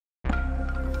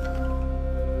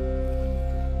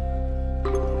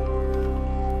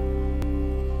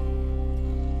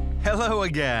Hello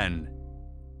again!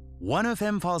 One of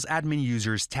Incl's admin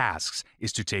users' tasks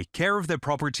is to take care of the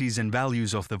properties and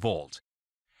values of the vault.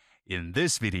 In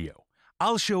this video,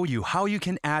 I'll show you how you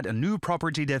can add a new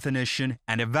property definition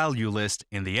and a value list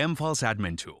in the Incl's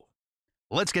admin tool.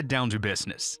 Let's get down to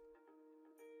business.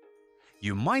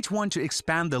 You might want to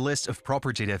expand the list of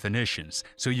property definitions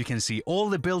so you can see all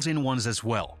the built-in ones as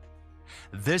well.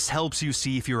 This helps you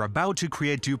see if you're about to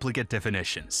create duplicate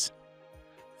definitions.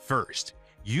 First,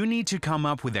 you need to come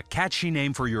up with a catchy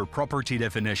name for your property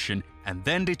definition and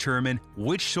then determine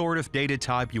which sort of data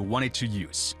type you want it to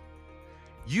use.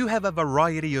 You have a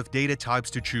variety of data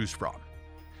types to choose from.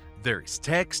 There is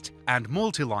text and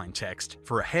multi-line text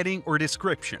for a heading or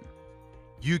description.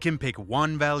 You can pick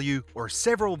one value or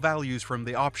several values from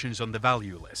the options on the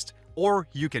value list, or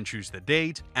you can choose the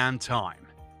date and time.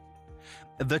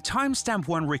 The timestamp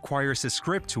one requires a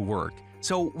script to work,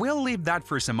 so we'll leave that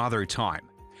for some other time.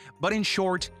 But in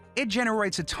short, it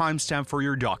generates a timestamp for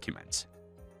your document.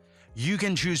 You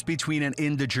can choose between an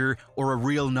integer or a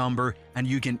real number, and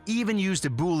you can even use the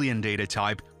Boolean data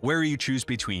type where you choose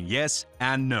between yes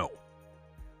and no.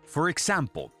 For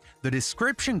example, the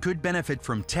description could benefit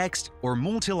from text or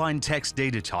multi-line text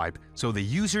data type so the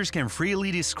users can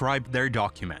freely describe their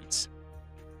documents.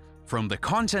 From the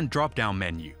Content drop-down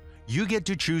menu, you get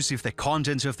to choose if the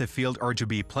contents of the field are to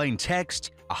be plain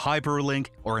text, a hyperlink,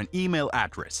 or an email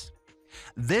address.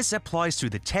 This applies to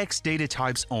the text data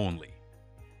types only.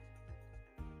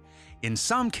 In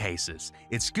some cases,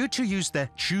 it's good to use the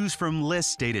Choose from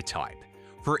List data type.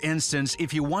 For instance,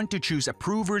 if you want to choose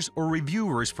approvers or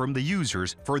reviewers from the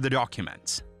users for the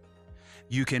documents.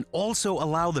 You can also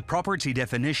allow the property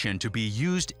definition to be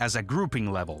used as a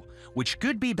grouping level, which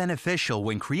could be beneficial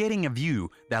when creating a view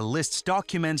that lists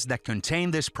documents that contain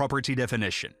this property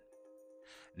definition.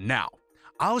 Now,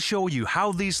 I'll show you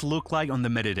how these look like on the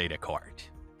metadata card.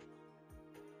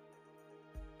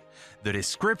 The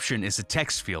description is a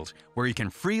text field where you can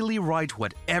freely write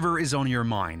whatever is on your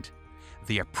mind.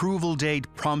 The approval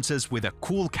date prompts us with a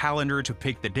cool calendar to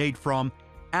pick the date from,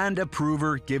 and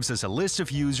approver gives us a list of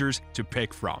users to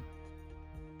pick from.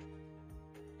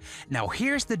 Now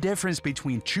here's the difference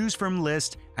between Choose from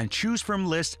List and Choose from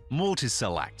List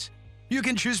multi-select. You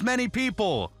can choose many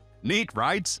people! Neat,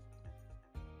 right?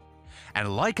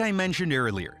 And like I mentioned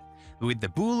earlier, with the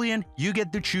Boolean, you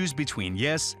get to choose between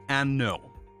yes and no.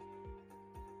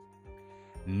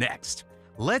 Next,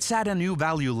 let's add a new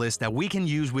value list that we can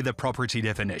use with a property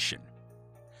definition.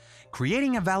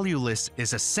 Creating a value list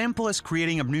is as simple as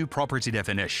creating a new property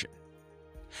definition.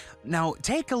 Now,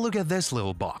 take a look at this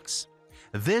little box.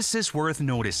 This is worth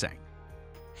noticing.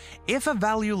 If a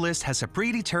value list has a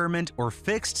predetermined or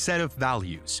fixed set of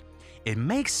values, it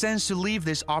makes sense to leave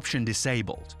this option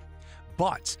disabled.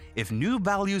 But if new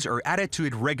values are added to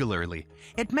it regularly,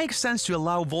 it makes sense to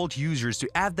allow Vault users to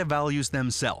add the values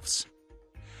themselves.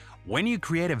 When you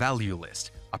create a value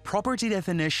list, a property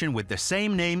definition with the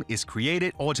same name is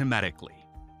created automatically.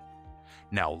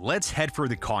 Now let's head for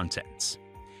the contents.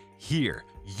 Here,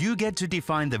 you get to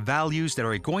define the values that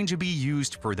are going to be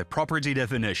used for the property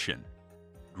definition.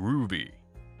 Groovy.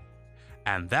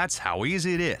 And that's how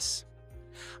easy it is.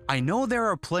 I know there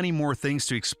are plenty more things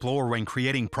to explore when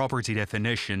creating property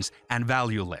definitions and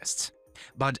value lists.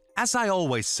 But as I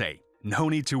always say, no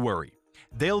need to worry.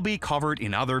 They'll be covered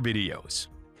in other videos.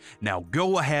 Now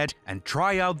go ahead and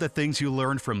try out the things you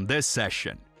learned from this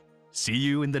session. See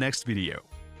you in the next video.